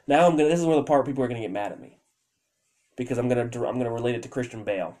 Now this is where the part people are going to get mad at me. Because I'm gonna relate it to Christian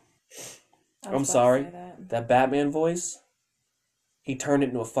Bale. I'm sorry. That Batman voice, he turned it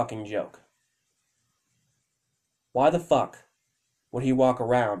into a fucking joke. Why the fuck would he walk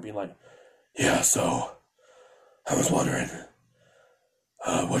around being like, yeah, so, I was wondering,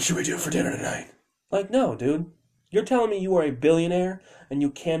 what should we do for dinner tonight? Like, no, dude. You're telling me you are a billionaire and you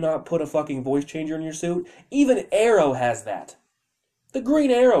cannot put a fucking voice changer in your suit? Even Arrow has that. The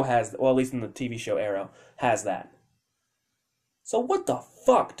Green Arrow has, well, at least in the TV show Arrow, has that. So what the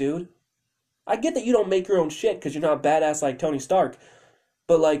fuck, dude? I get that you don't make your own shit because you're not badass like Tony Stark,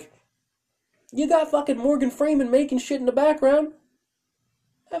 but like, you got fucking Morgan Freeman making shit in the background.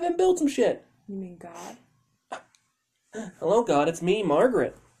 Have him build some shit. You mean God? Hello, God. It's me,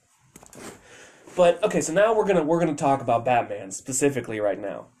 Margaret. But okay, so now we're gonna talk about Batman specifically right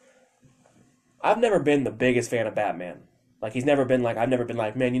now. I've never been the biggest fan of Batman. Like I've never been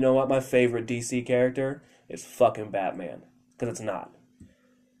like, man, you know what? My favorite DC character is fucking Batman, because it's not.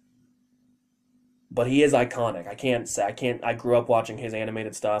 But he is iconic. I grew up watching his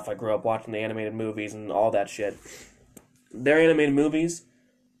animated stuff. I grew up watching the animated movies and all that shit. Their animated movies,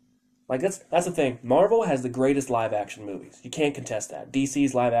 like that's the thing. Marvel has the greatest live action movies. You can't contest that.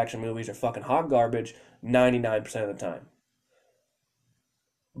 DC's live action movies are fucking hot garbage 99% of the time.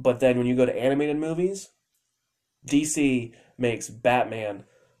 But then when you go to animated movies, DC makes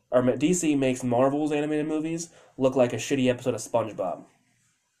Marvel's animated movies look like a shitty episode of SpongeBob.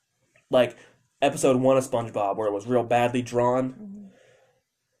 Like, episode 1 of SpongeBob, where it was real badly drawn.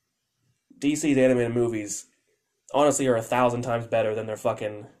 DC's animated movies, honestly, are 1,000 times better than their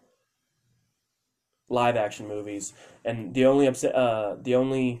fucking live-action movies. And the only what's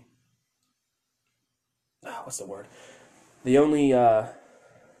the word? The only,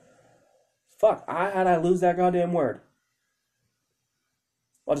 fuck, how'd I lose that goddamn word?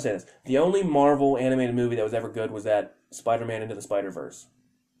 I'll just say this. The only Marvel animated movie that was ever good was that Spider-Man Into the Spider-Verse.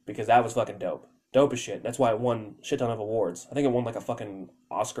 Because that was fucking dope. Dope as shit. That's why it won a shit ton of awards. I think it won like a fucking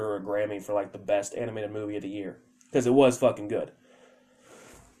Oscar or a Grammy for like the best animated movie of the year. Because it was fucking good.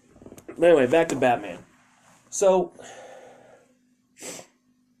 But anyway, back to Batman. So,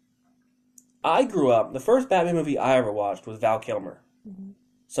 I grew up, the first Batman movie I ever watched was Val Kilmer. Mm-hmm.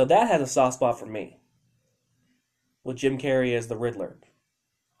 So that has a soft spot for me. With Jim Carrey as the Riddler.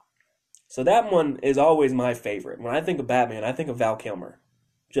 So that one is always my favorite. When I think of Batman, I think of Val Kilmer.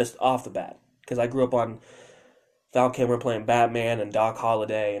 Just off the bat. Because I grew up on Val Kilmer playing Batman and Doc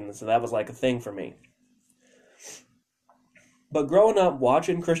Holliday, and so that was like a thing for me. But growing up,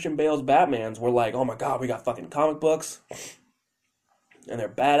 watching Christian Bale's Batmans, we're like, oh my god, we got fucking comic books. And they're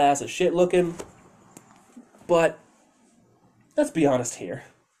badass as shit looking. But, let's be honest here.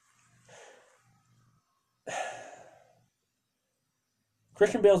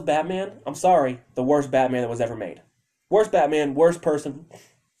 Christian Bale's Batman, I'm sorry, the worst Batman that was ever made. Worst Batman, worst person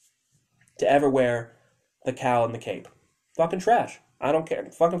to ever wear the cowl and the cape. Fucking trash. I don't care.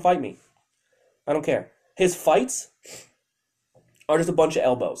 Fucking fight me. I don't care. His fights are just a bunch of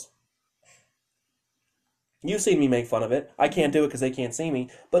elbows. You've seen me make fun of it. I can't do it because they can't see me.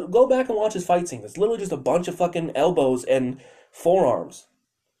 But go back and watch his fight scene. It's literally just a bunch of fucking elbows and forearms.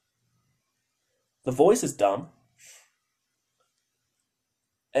 The voice is dumb.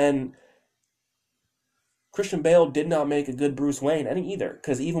 And Christian Bale did not make a good Bruce Wayne either.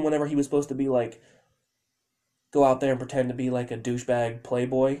 Because even whenever he was supposed to be like, go out there and pretend to be like a douchebag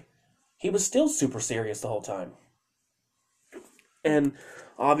playboy, he was still super serious the whole time. And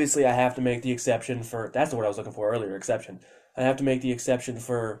obviously I have to make the exception for, that's the word I was looking for earlier, exception. I have to make the exception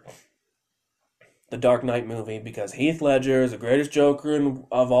for the Dark Knight movie because Heath Ledger is the greatest Joker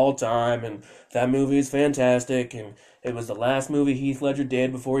of all time, and that movie is fantastic, and it was the last movie Heath Ledger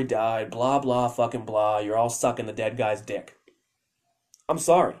did before he died, blah, blah, fucking blah, you're all sucking the dead guy's dick. I'm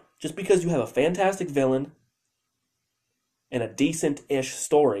sorry. Just because you have a fantastic villain and a decent-ish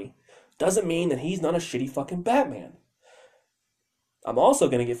story doesn't mean that he's not a shitty fucking Batman. I'm also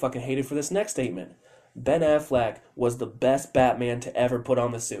going to get fucking hated for this next statement. Ben Affleck was the best Batman to ever put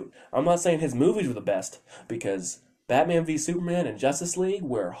on the suit. I'm not saying his movies were the best, because Batman v Superman and Justice League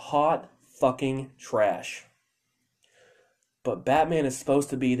were hot fucking trash. But Batman is supposed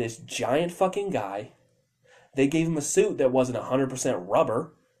to be this giant fucking guy. They gave him a suit that wasn't 100%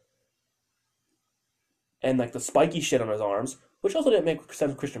 rubber. And like the spiky shit on his arms, which also didn't make sense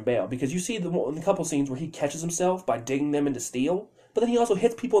with Christian Bale, because you see the couple scenes where he catches himself by digging them into steel, but then he also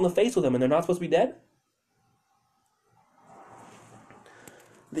hits people in the face with them and they're not supposed to be dead.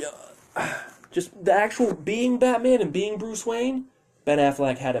 Just the actual being Batman and being Bruce Wayne, Ben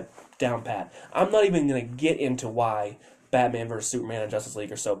Affleck had it down pat. I'm not even going to get into why Batman vs. Superman and Justice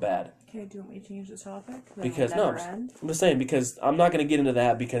League are so bad. Okay, do you want me to change the topic? Because no, I'm just saying, because I'm not going to get into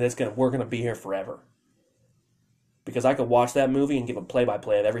that because we're going to be here forever. Because I could watch that movie and give a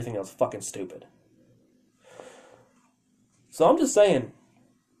play-by-play of everything that was fucking stupid. So I'm just saying,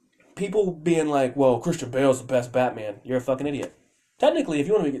 people being like, whoa, Christian Bale's the best Batman, you're a fucking idiot. Technically, if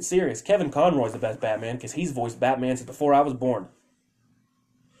you want to get serious, Kevin Conroy's the best Batman because he's voiced Batman since before I was born.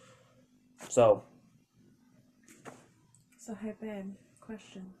 So, hey babe,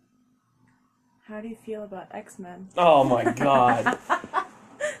 question. How do you feel about X-Men? Oh my god.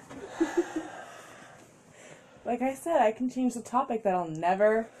 Like I said, I can change the topic. That'll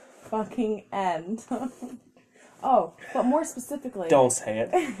never fucking end. Oh, but more specifically... Don't say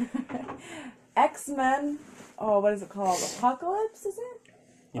it. X-Men... Oh, what is it called? Apocalypse, is it?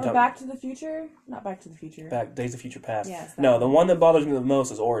 Or Back to the Future? Not Back to the Future. Days of Future Past. Yes. No, the one that bothers me the most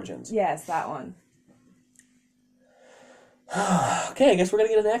is Origins. Yes, that one. Okay, I guess we're going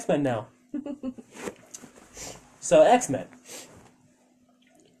to get into X-Men now. So, X-Men.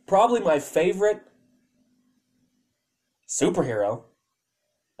 Probably my favorite superhero,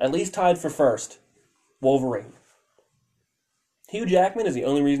 at least tied for first, Wolverine. Hugh Jackman is the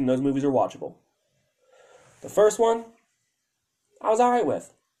only reason those movies are watchable. The first one, I was alright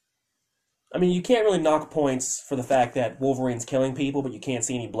with. I mean, you can't really knock points for the fact that Wolverine's killing people, but you can't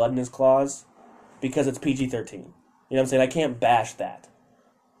see any blood in his claws, because it's PG-13. You know what I'm saying? I can't bash that.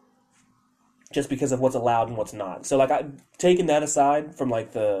 Just because of what's allowed and what's not. So, like, taking that aside from,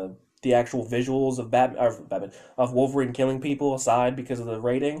 like, the the actual visuals of Batman, of Wolverine killing people aside because of the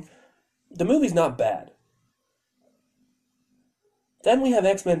rating, the movie's not bad. Then we have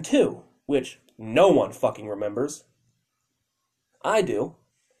X-Men 2, which no one fucking remembers. I do,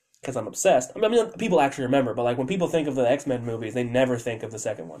 because I'm obsessed. I mean, people actually remember, but like when people think of the X-Men movies, they never think of the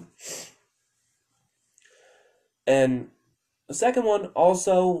second one. And the second one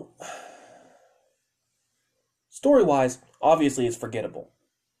also, story-wise, obviously is forgettable.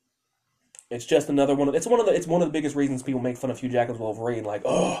 It's just another one. It's one of the biggest reasons people make fun of Hugh Jackman's Wolverine. Like,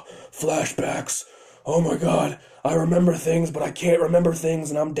 oh, flashbacks. Oh my God, I remember things, but I can't remember things,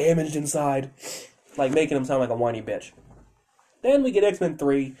 and I'm damaged inside. Like making him sound like a whiny bitch. Then we get X-Men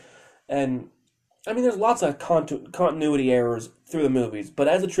 3, and I mean, there's lots of continuity errors through the movies, but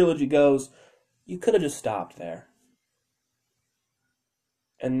as the trilogy goes, you could have just stopped there.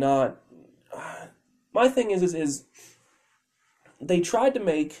 And not... My thing is they tried to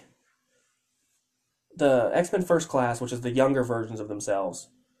make the X-Men First Class, which is the younger versions of themselves,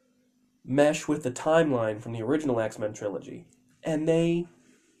 mesh with the timeline from the original X-Men trilogy. And they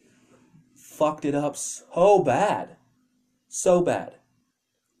fucked it up so bad. So bad.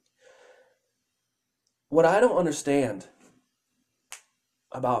 What I don't understand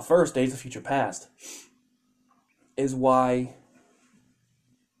about first Days of Future Past is why...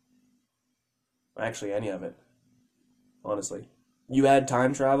 Actually, any of it. Honestly. You add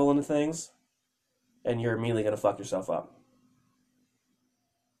time travel into things, and you're immediately going to fuck yourself up.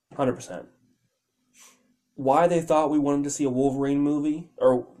 100%. Why they thought we wanted to see a Wolverine movie,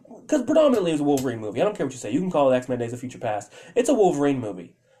 or... Because predominantly it was a Wolverine movie. I don't care what you say. You can call it X-Men Days of Future Past. It's a Wolverine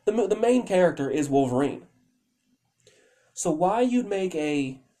movie. The main character is Wolverine. So why you'd make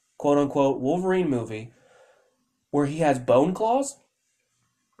a quote-unquote Wolverine movie where he has bone claws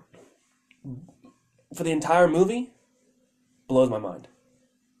for the entire movie blows my mind.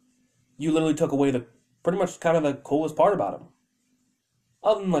 You literally took away the pretty much kind of the coolest part about him.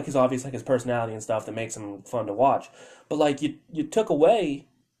 Other than like his obvious like his personality and stuff that makes him fun to watch. But like you took away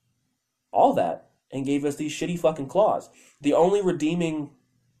all that and gave us these shitty fucking claws. The only redeeming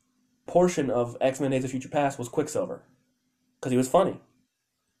portion of X-Men Days of Future Past was Quicksilver. Because he was funny.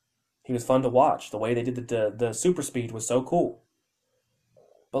 He was fun to watch. The way they did the super speed was so cool.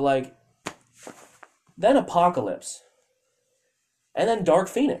 But like, then Apocalypse. And then Dark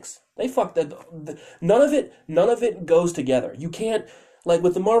Phoenix. They fucked that. None of it goes together. You can't, like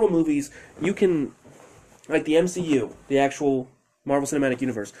with the Marvel movies, you can, like the MCU, the actual Marvel Cinematic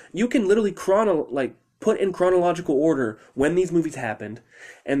Universe, you can literally put in chronological order when these movies happened,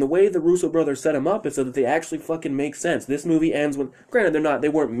 and the way the Russo brothers set them up is so that they actually fucking make sense. This movie ends when, granted, they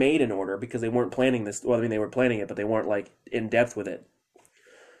weren't made in order because they weren't planning this. Well, I mean, they were planning it, but they weren't like in depth with it.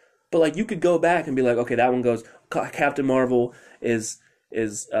 But like, you could go back and be like, okay, that one goes. Captain Marvel is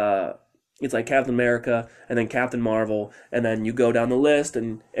it's like Captain America, and then Captain Marvel, and then you go down the list,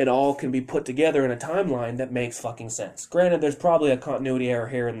 and it all can be put together in a timeline that makes fucking sense. Granted, there's probably a continuity error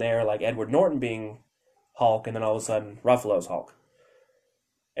here and there, like Edward Norton being Hulk, and then all of a sudden Ruffalo's Hulk.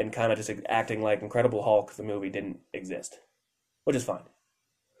 And kind of just acting like Incredible Hulk, the movie didn't exist. Which is fine.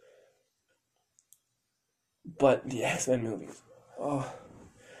 But the X-Men movies. Oh.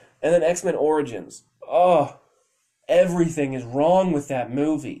 And then X-Men Origins. Oh. Everything is wrong with that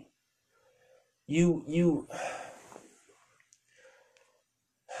movie. You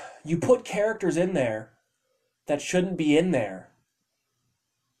put characters in there that shouldn't be in there.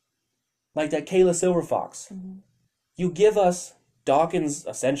 Like that Kayla Silverfox. Mm-hmm. You give us Dawkins,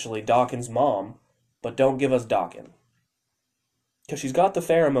 essentially Dawkins' mom, but don't give us Daken. Because she's got the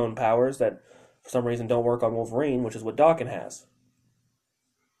pheromone powers that for some reason don't work on Wolverine, which is what Daken has.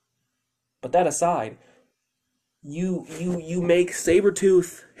 But that aside, you make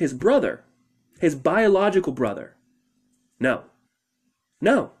Sabretooth his brother. His biological brother. No.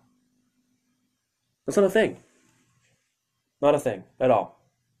 No. That's not a thing. Not a thing at all.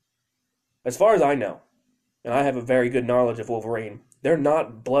 As far as I know, and I have a very good knowledge of Wolverine, they're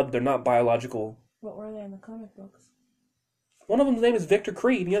not biological. What were they in the comic books? One of them's name is Victor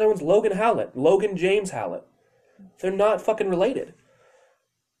Creed, the other one's Logan Howlett. Logan James Howlett. They're not fucking related.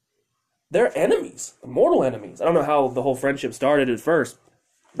 They're enemies. Mortal enemies. I don't know how the whole friendship started at first.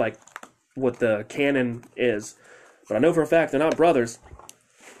 Like, what the canon is. But I know for a fact they're not brothers.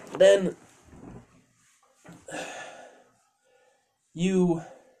 Then we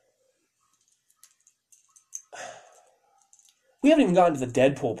haven't even gotten to the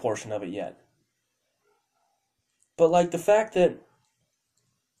Deadpool portion of it yet. But like the fact that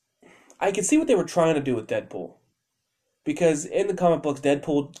I could see what they were trying to do with Deadpool. Because in the comic books,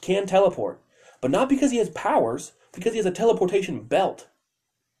 Deadpool can teleport. But not because he has powers, because he has a teleportation belt.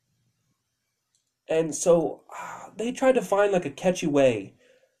 And so they tried to find like a catchy way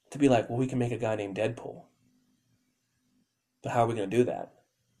to be like, well, we can make a guy named Deadpool. But how are we going to do that?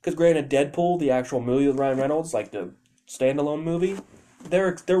 Because granted, Deadpool, the actual movie with Ryan Reynolds, like the standalone movie,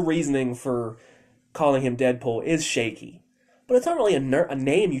 their reasoning for calling him Deadpool is shaky. But it's not really a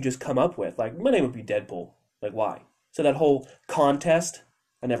name you just come up with. Like, my name would be Deadpool. Like, why? So that whole contest,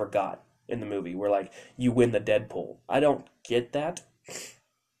 I never got in the movie where, like, you win the Deadpool. I don't get that.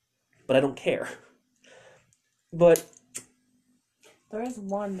 But I don't care. But there is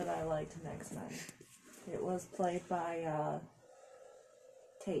one that I liked in X-Men. It was played by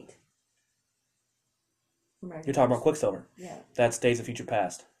Tate. You're talking about Quicksilver. Yeah. That's Days of Future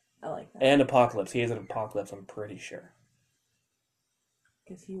Past. I like that. And Apocalypse. He is an Apocalypse, I'm pretty sure.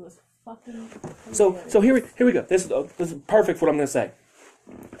 Because he was fucking So here we go. This is perfect for what I'm going to say.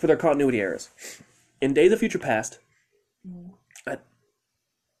 For their continuity errors. In Days of Future Past, I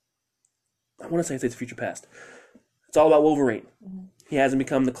want to say it's Days of Future Past. It's all about Wolverine. He hasn't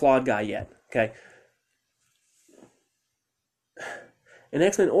become the clawed guy yet. Okay. In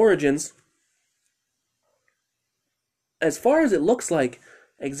X-Men Origins, as far as it looks like,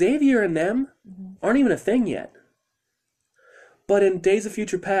 Xavier and them aren't even a thing yet. But in Days of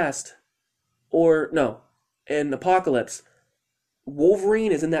Future Past, in Apocalypse,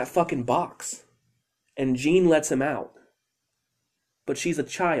 Wolverine is in that fucking box. And Jean lets him out. But she's a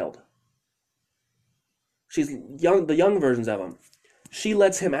child. She's young, the young versions of him. She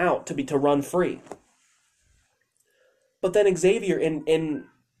lets him out to run free. But then Xavier in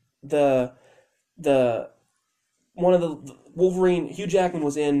the one of the Wolverine, Hugh Jackman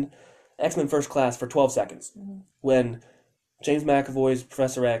was in X-Men First Class for 12 seconds when James McAvoy's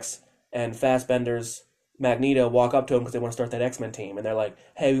Professor X and Fassbender's Magneto walk up to him because they want to start that X-Men team, and they're like,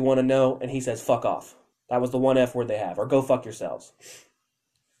 "Hey, we want to know," and he says, "Fuck off." That was the one F word they have, or "Go fuck yourselves."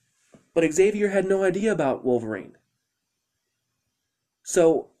 But Xavier had no idea about Wolverine.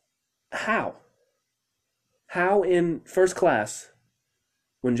 So, how? How in First Class,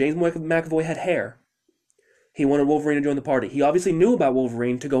 when James McAvoy had hair, he wanted Wolverine to join the party? He obviously knew about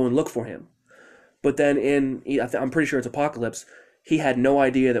Wolverine to go and look for him. But then I'm pretty sure it's Apocalypse, he had no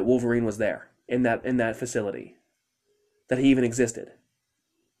idea that Wolverine was there in that facility. That he even existed.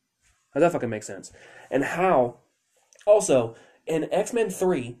 How does that fucking make sense? And how, also, in X-Men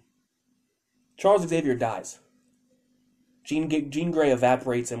 3, Charles Xavier dies. Jean Grey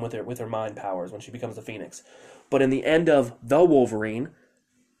evaporates him with her mind powers when she becomes the Phoenix. But in the end of The Wolverine,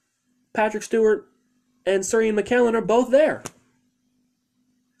 Patrick Stewart and Sir Ian McKellen are both there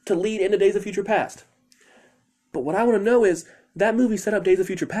to lead into Days of Future Past. But what I want to know is, that movie set up Days of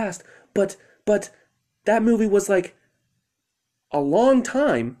Future Past, but that movie was like a long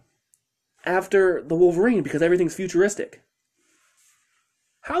time after the Wolverine because everything's futuristic.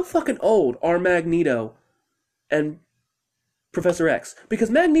 How fucking old are Magneto and Professor X? Because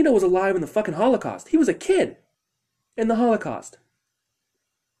Magneto was alive in the fucking Holocaust. He was a kid in the Holocaust.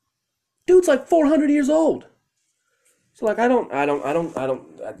 Dude's like 400 years old. So like, the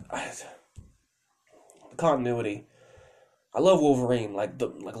continuity. I love Wolverine. Like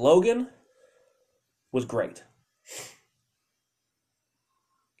Logan was great.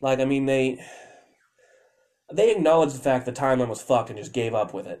 Like, I mean, they acknowledged the fact the timeline was fucked and just gave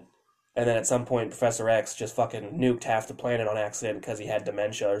up with it. And then at some point, Professor X just fucking nuked half the planet on accident because he had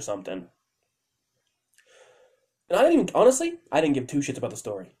dementia or something. And I didn't give two shits about the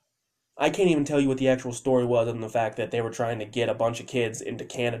story. I can't even tell you what the actual story was other than the fact that they were trying to get a bunch of kids into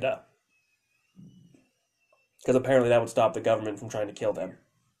Canada. Because apparently that would stop the government from trying to kill them.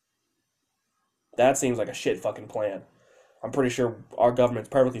 That seems like a shit fucking plan. I'm pretty sure our government's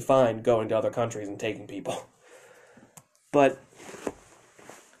perfectly fine going to other countries and taking people. But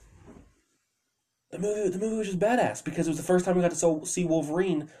the movie was just badass because it was the first time we got to see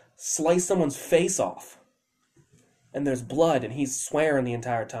Wolverine slice someone's face off. And there's blood, and he's swearing the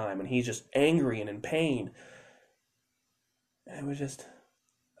entire time, and he's just angry and in pain. And it was just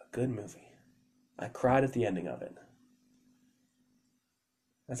a good movie. I cried at the ending of it.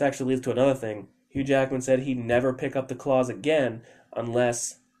 That actually leads to another thing. Hugh Jackman said he'd never pick up the claws again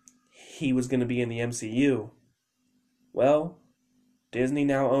unless he was going to be in the MCU. Well, Disney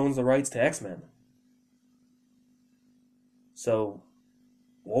now owns the rights to X-Men. So,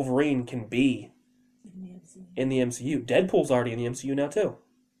 Wolverine can be in the MCU. Deadpool's already in the MCU now, too.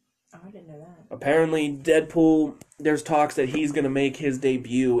 Oh, I didn't know that. Apparently, Deadpool, there's talks that he's going to make his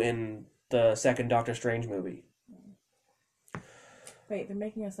debut in the second Doctor Strange movie. Wait, they're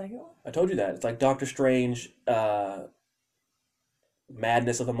making a second one? I told you that. It's like Doctor Strange, Madness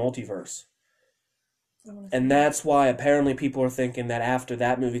of the Multiverse. And that's why apparently people are thinking that after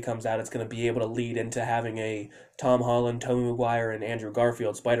that movie comes out, it's going to be able to lead into having a Tom Holland, Tobey Maguire, and Andrew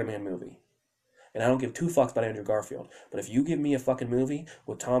Garfield Spider-Man movie. And I don't give two fucks about Andrew Garfield. But if you give me a fucking movie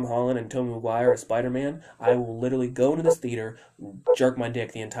with Tom Holland and Tobey Maguire as Spider-Man, I will literally go into this theater, jerk my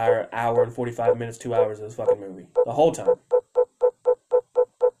dick the entire hour and 45 minutes, 2 hours of this fucking movie. The whole time.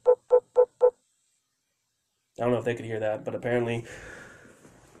 I don't know if they could hear that, but apparently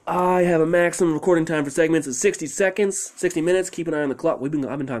I have a maximum recording time for segments of 60 seconds, 60 minutes. Keep an eye on the clock. I've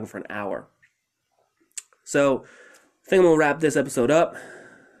been talking for an hour. So I think I'm going to wrap this episode up.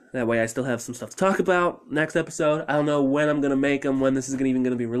 That way I still have some stuff to talk about next episode. I don't know when I'm going to make them, when this is even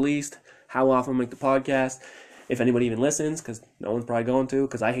going to be released, how often I make the podcast, if anybody even listens, because no one's probably going to,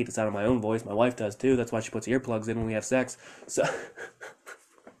 because I hate the sound of my own voice. My wife does too. That's why she puts earplugs in when we have sex. So,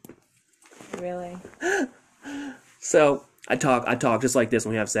 Really? So I talk just like this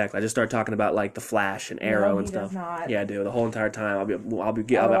when we have sex. I just start talking about like the Flash and Arrow and stuff. Does not. Yeah, I do. The whole entire time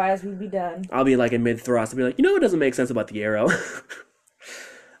Otherwise, we'd be done. I'll be like in mid thrust. I'll be like, you know what doesn't make sense about the Arrow?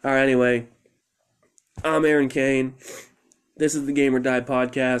 All right. Anyway, I'm Aaron Kane. This is the Game or Die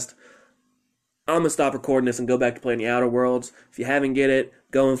podcast. I'm gonna stop recording this and go back to playing the Outer Worlds. If you haven't get it,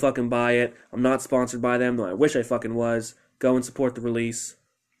 go and fucking buy it. I'm not sponsored by them, though I wish I fucking was. Go and support the release.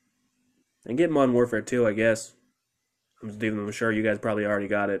 And get Modern Warfare 2, I guess. I'm sure you guys probably already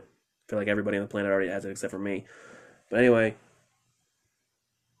got it. I feel like everybody on the planet already has it except for me. But anyway,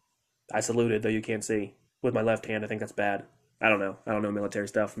 I saluted, though you can't see. With my left hand, I think that's bad. I don't know military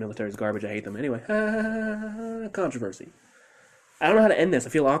stuff. Military's garbage. I hate them. Anyway, controversy. I don't know how to end this. I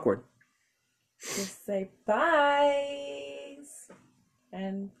feel awkward. Just say byes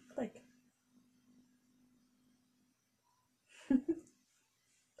and click.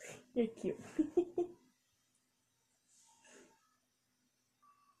 You're cute.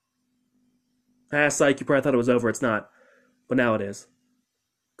 Psych, you probably thought it was over. It's not. But now it is.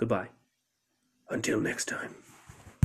 Goodbye. Until next time.